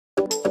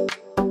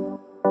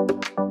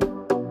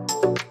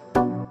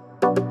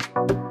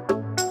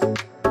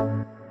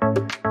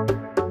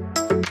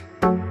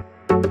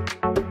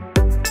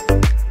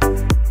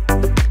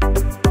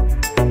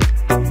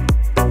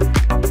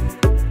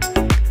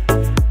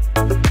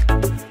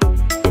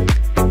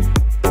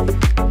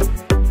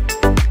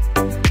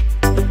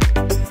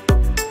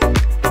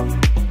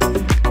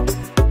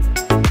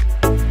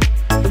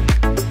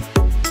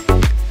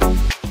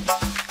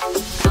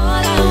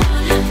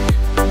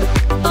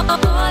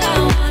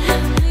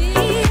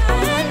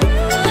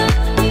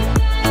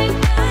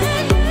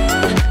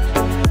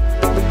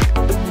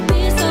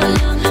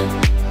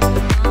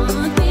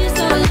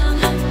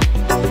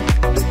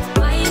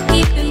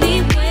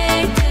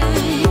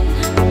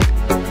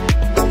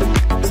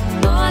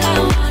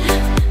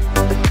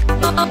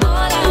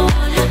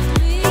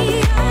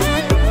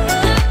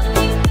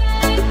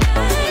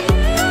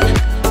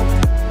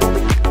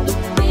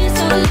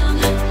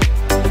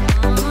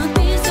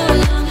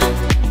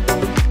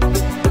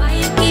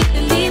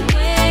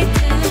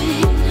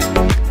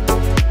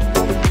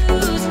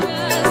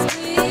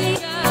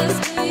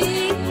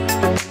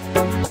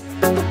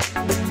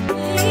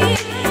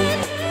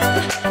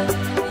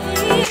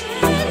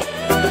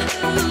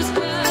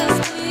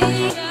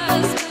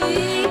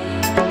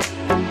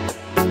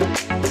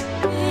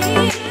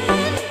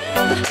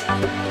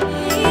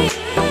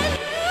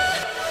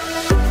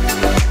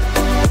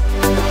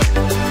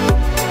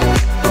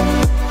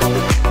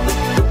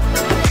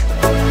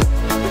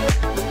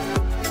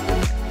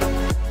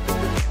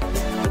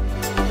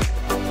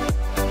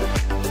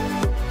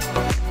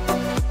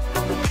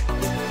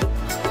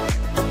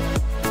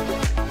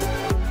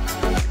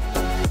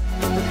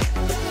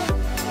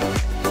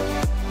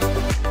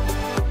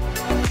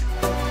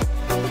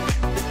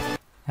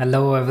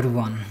Hello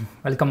everyone,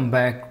 welcome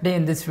back. Today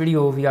in this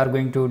video we are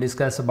going to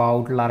discuss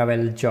about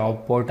Laravel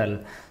Job Portal.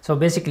 So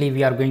basically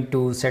we are going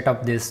to set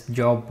up this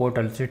job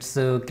portal. So it's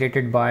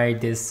created by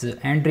this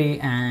Andre,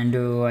 and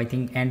I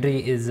think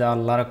Andre is a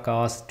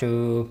Laracast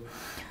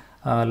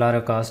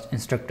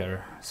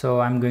instructor.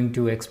 So I'm going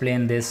to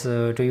explain this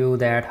to you,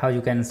 that how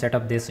you can set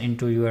up this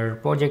into your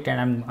project, and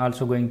I'm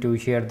also going to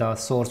share the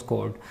source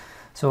code.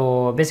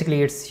 So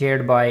basically it's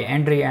shared by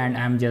Andre, and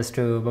I'm just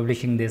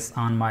publishing this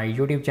on my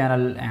YouTube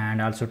channel, and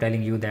also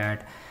telling you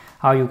that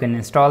how you can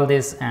install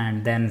this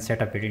and then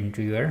set up it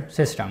into your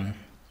system.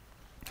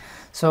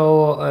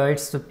 So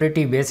it's a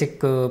pretty basic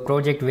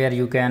project where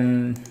you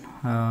can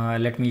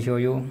let me show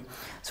you.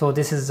 So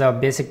this is a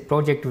basic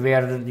project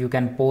where you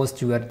can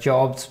post your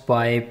jobs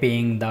by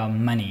paying the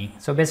money.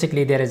 So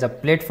basically there is a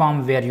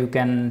platform where you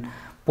can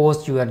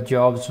post your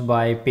jobs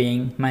by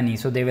paying money,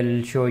 so they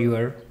will show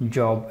your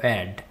job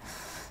ad.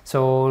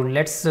 So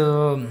let's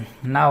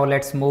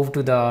move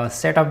to the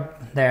setup,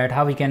 that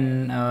how we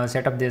can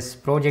set up this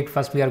project.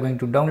 First we are going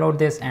to download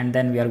this, and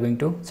then we are going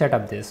to set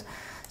up this.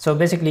 So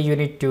basically you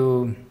need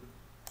to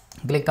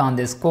click on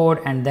this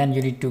code, and then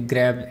you need to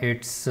grab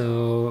its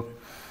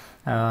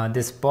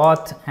this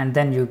path, and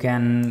then you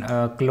can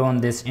clone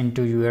this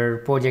into your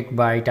project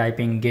by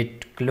typing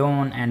git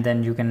clone, and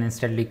then you can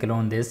instantly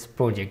clone this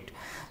project.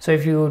 So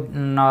if you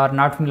are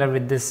not familiar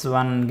with this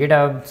one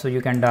GitHub, so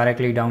you can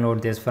directly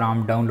download this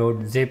from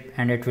download zip,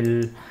 and it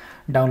will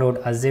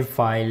download a zip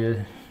file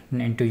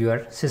into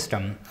your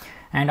system.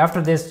 And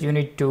after this you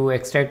need to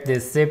extract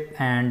this zip,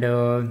 and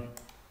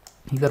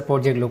your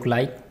project look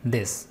like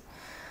this.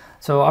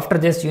 So after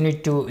this you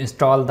need to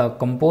install the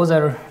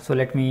composer. So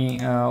let me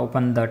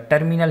open the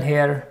terminal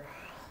here.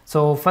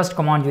 So first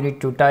command you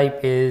need to type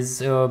is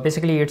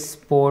basically it's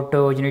port,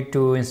 you need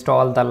to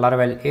install the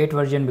Laravel 8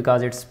 version,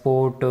 because it's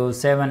port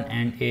 7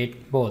 and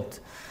 8 both.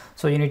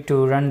 So you need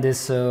to run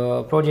this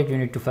project, you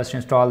need to first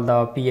install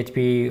the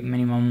PHP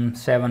minimum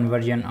 7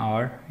 version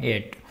or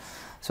 8.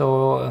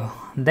 So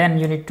then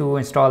you need to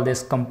install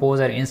this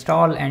composer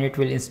install, and it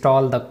will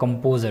install the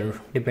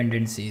composer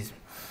dependencies.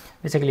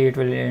 Basically it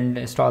will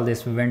install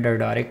this vendor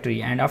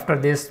directory, and after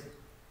this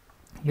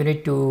you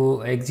need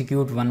to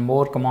execute one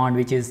more command,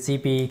 which is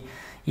cp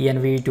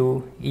env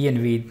to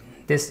env.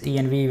 This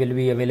env will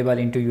be available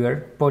into your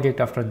project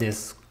after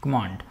this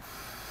command.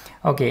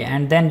 Okay,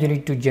 and then you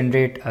need to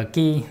generate a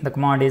key. The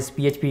command is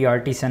php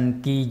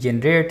artisan key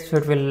generate. So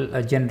it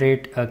will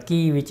generate a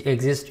key which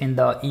exists in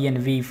the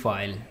env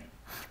file,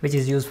 which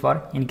is used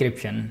for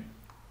encryption.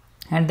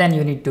 And then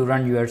you need to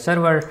run your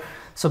server.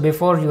 So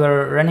before you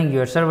are running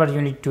your server,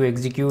 you need to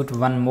execute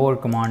one more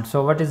command.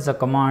 So what is the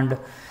command?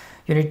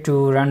 You need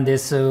to run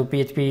this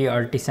php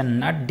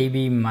artisan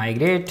db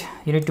migrate.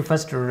 You need to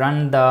first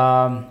run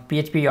the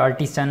php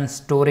artisan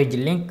storage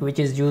link, which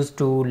is used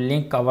to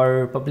link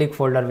our public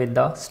folder with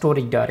the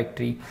storage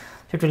directory.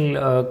 So it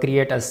will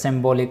create a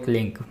symbolic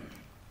link.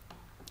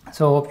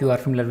 So hope you are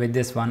familiar with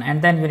this one.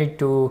 And then you need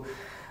to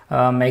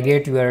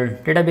migrate your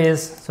database.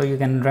 So you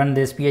can run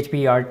this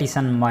php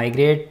artisan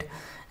migrate,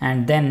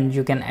 and then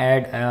you can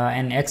add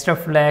an extra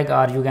flag,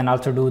 or you can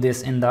also do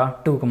this in the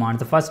two commands.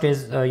 The first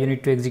is you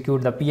need to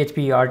execute the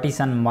php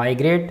artisan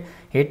migrate,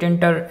 hit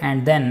enter,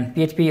 and then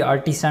php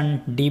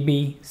artisan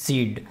db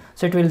seed.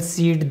 So it will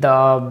seed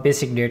the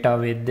basic data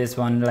with this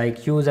one,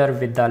 like user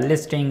with the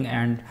listing,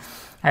 and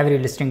every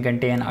listing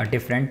contain a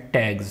different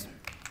tags.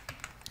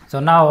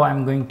 So now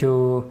I'm going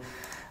to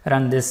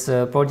run this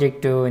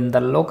project in the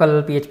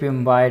local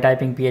PHP by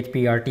typing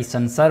php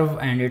artisan serve,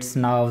 and it's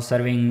now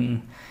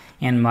serving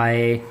in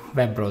my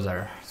web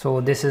browser.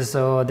 So this is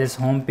this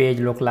home page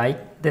look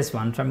like this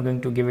one. So I'm going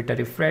to give it a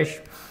refresh,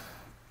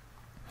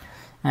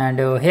 and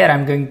here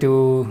I'm going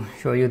to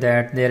show you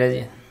that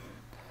there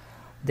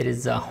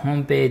is a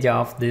home page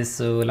of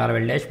this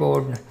Laravel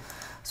dashboard.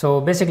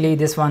 So basically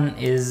this one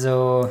is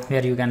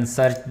where you can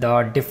search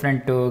the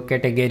different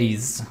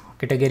categories,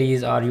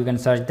 or you can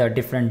search the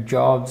different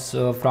jobs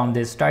from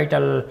this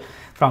title,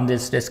 from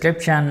this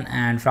description,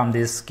 and from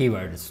these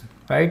keywords,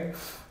 right?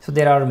 So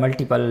there are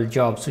multiple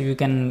jobs, so you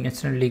can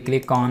instantly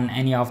click on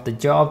any of the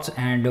jobs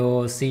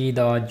and see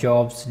the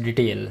jobs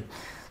detail.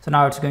 So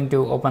now it's going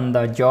to open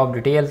the job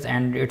details,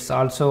 and it's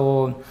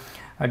also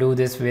do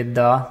this with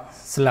the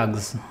slug,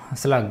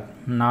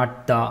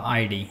 not the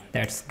ID.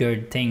 That's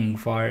good thing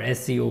for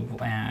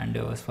SEO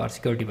and for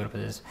security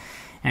purposes.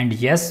 And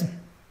yes,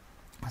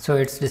 so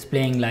it's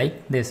displaying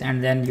like this,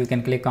 and then you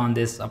can click on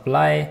this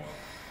apply,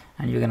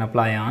 and you can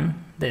apply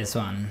on this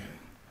one.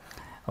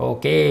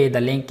 Okay,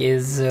 the link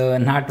is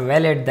not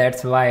valid,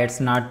 that's why it's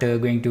not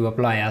going to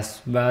apply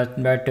us. But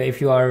if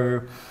you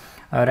are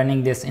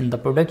running this in the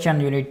production,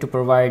 you need to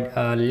provide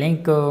a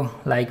link,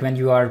 like when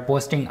you are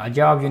posting a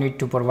job, you need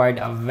to provide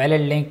a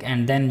valid link,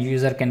 and then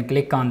user can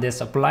click on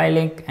this apply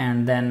link,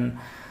 and then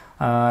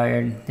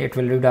it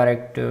will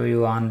redirect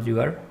you on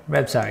your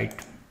website.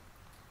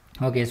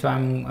 Okay, so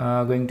I'm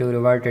going to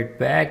revert it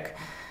back,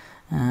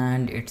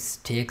 and it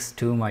takes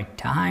too much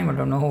time. I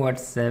don't know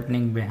what's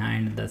happening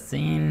behind the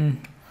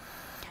scene.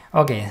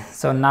 Okay,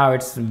 so now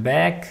it's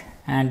back,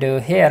 and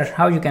here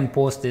how you can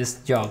post this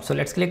job. So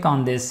let's click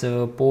on this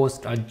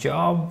post a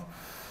job,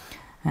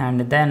 and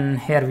then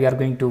here we are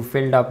going to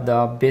fill up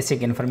the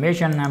basic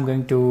information. I'm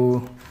going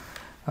to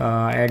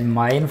add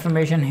my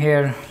information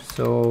here,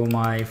 so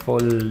my full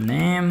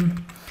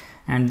name,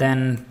 and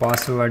then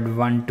password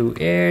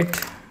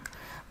 128.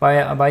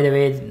 By the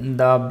way,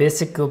 the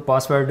basic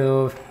password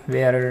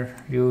where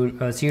you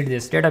seed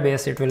this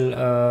database, it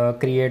will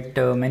create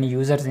many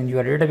users in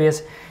your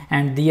database,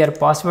 and their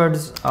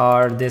passwords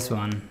are this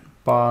one,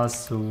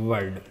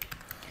 password.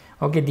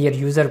 Okay, their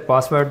user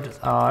passwords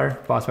are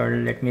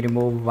password. Let me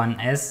remove one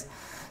S,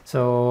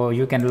 so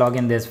you can log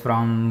in this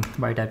from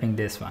by typing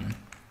this one.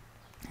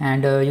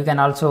 And you can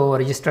also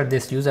register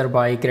this user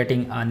by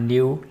creating a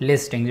new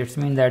listing. It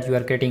means that you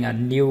are creating a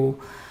new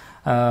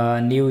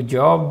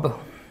job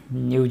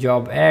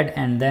ad,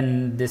 and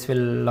then this will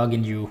log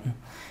in you,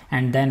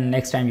 and then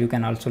next time you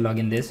can also log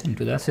in this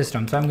into the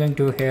system. So I'm going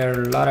to here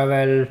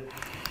Laravel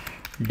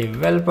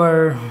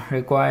developer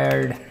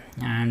required,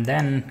 and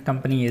then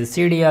company is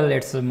CDL.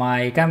 It's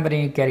my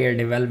company, Career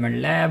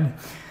Development Lab.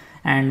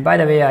 And by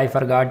the way, I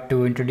forgot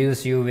to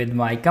introduce you with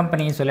my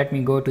company, so let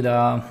me go to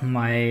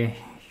my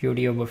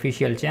YouTube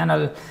official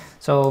channel.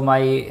 So my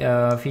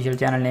official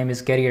channel name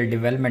is Career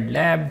Development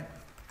Lab,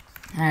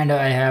 and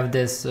I have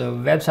this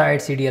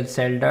website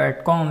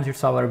cdlcell.com.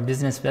 It's our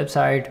business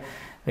website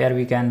where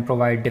we can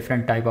provide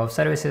different type of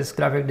services,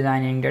 graphic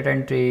designing, data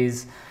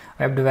entries,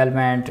 web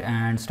development,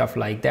 and stuff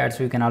like that.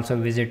 So you can also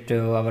visit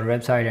our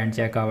website and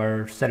check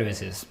our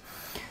services.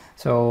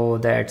 So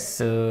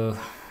that's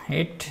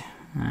it,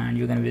 and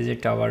you can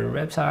visit our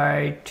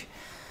website.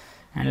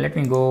 And let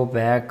me go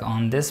back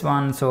on this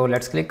one. So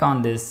let's click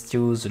on this,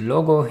 choose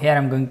logo. Here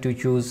I'm going to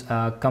choose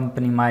a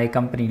company, my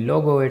company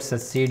logo. It's a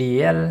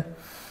CDL.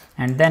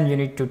 And then you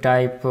need to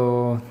type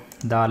the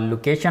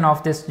location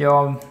of this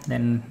job,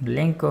 then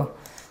link.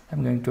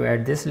 I'm going to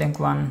add this link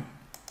one,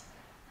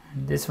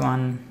 this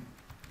one,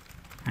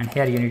 and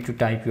here you need to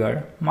type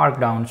your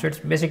markdown. So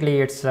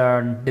it's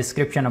a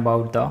description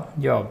about the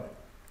job.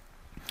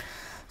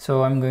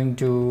 So I'm going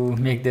to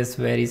make this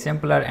very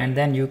simpler, and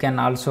then you can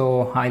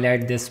also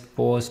highlight this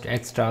post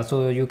extra,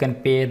 so you can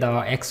pay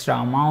the extra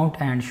amount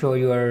and show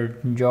your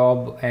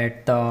job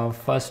at the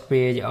first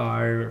page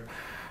or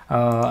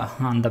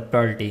on the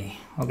priority.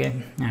 Okay,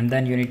 and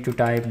then you need to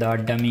type the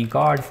dummy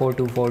code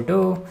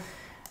 4242.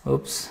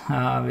 Oops,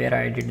 where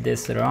I did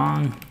this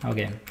wrong.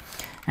 Okay,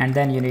 and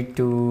then you need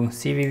to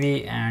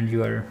CVV and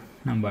your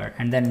number,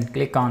 and then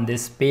click on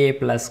this pay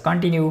plus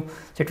continue.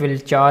 So it will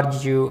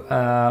charge you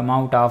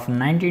amount of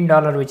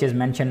 $19, which is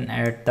mentioned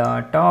at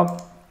the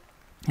top,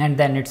 and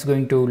then it's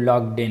going to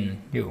logged in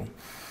you.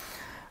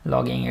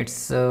 Logging,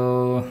 it's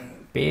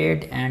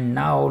paid and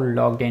now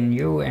logged in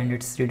you, and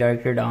it's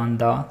redirected on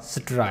the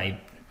Stripe.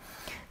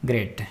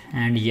 Great.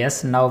 And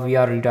yes, now we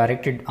are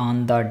redirected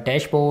on the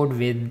dashboard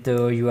with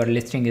your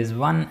listing is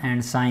 1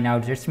 and sign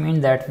out. This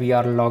means that we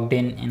are logged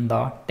in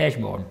the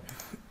dashboard.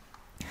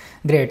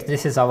 Great,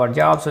 this is our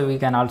job. So we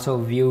can also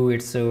view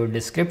its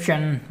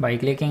description by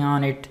clicking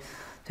on it.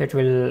 So it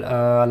will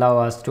allow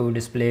us to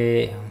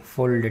display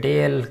full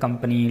detail,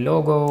 company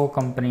logo,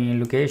 company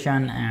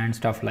location, and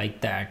stuff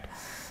like that.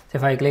 So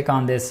if I click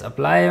on this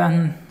apply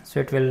one, so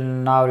it will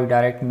now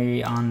redirect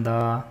me on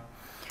the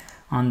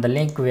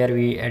link where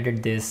we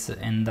added this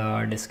in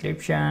the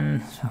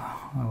description. So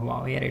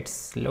wow, here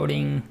it's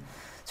loading.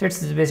 So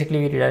it's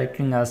basically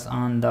redirecting us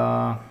on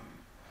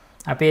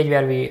a page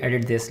where we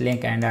added this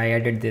link, and I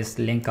added this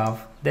link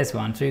of this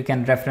one, so you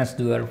can reference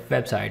to your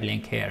website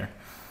link here.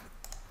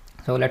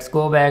 So let's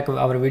go back.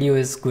 Our video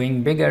is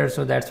going bigger,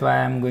 so that's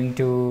why I'm going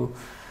to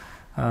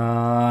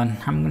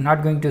I'm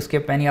not going to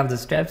skip any of the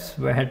steps,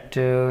 but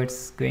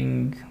it's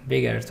going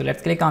bigger. So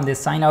let's click on this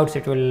sign out. So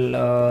it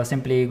will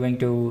simply going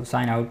to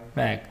sign out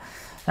back.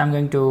 So I'm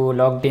going to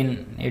log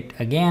in it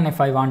again.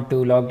 If I want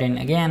to log in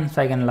again,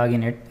 so I can log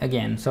in it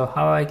again. So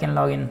how I can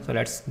log in? So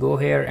let's go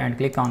here and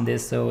click on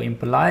this. So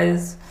employer.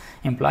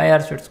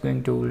 So it's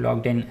going to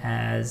logged in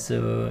as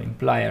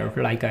employer,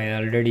 like I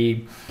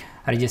already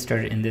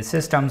registered in this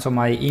system. So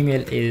my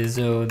email is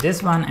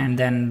this one, and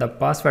then the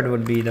password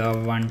would be the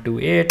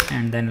 128,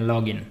 and then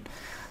login.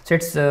 So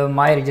it's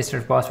my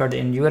registered password.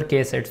 In your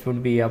case, it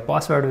would be a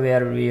password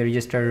where we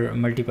register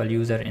multiple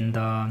user in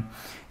the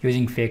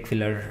using fake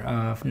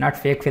filler, not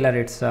fake filler,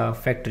 it's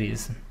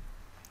factories.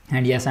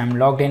 And yes, I'm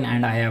logged in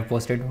and I have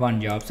posted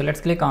one job. So let's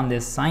click on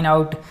this sign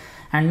out,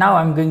 and now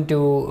I'm going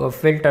to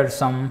filter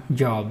some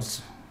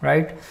jobs,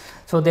 right?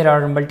 So there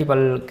are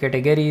multiple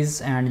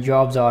categories and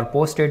jobs are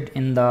posted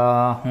in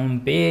the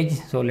home page.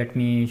 So let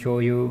me show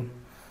you.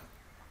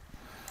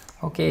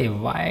 Okay,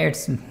 why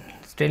it's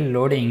still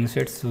loading? So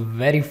it's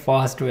very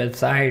fast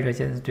website, which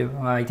is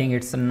I think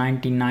it's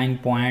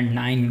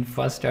 99.9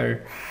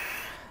 faster,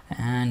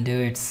 and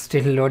it's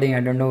still loading. I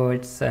don't know,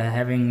 it's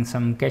having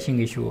some caching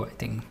issue, I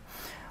think.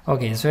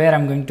 Okay, so here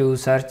I'm going to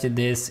search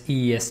this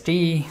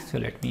EST. So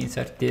let me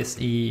search this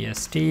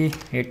EST,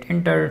 hit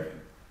enter.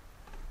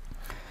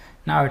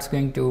 Now it's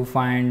going to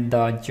find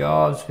the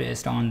jobs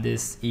based on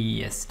this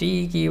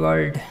EST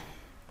keyword.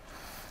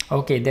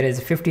 Okay, there is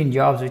 15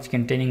 jobs which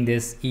containing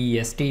this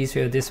EST.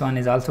 So this one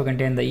is also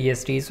contain the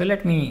EST. So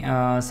let me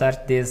search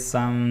this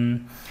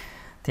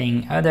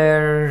something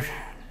other.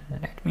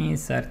 Let me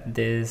search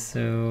this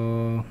UT.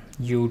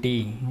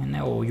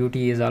 No, UT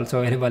is also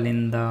available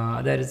in the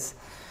others.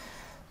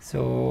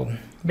 So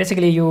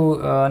basically you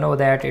know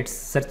that it's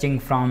searching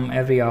from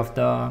every of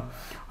the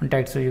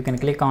contact. So you can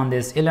click on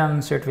this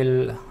ilum, so it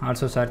will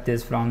also search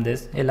this from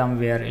this ilum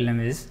where ilum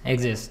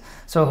exists.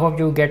 So hope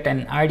you get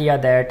an idea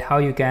that how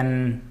you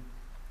can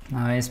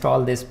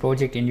install this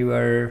project in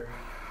your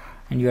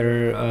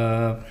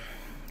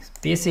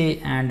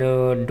PC, and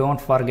don't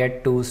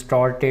forget to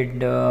start it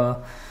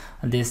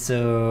this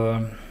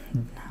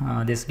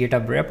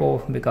GitHub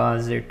repo,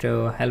 because it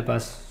help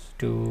us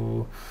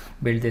to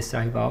build this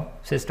type of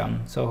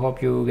system. So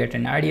hope you get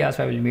an idea.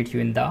 So I will meet you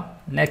in the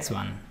next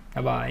one.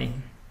 Bye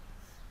bye.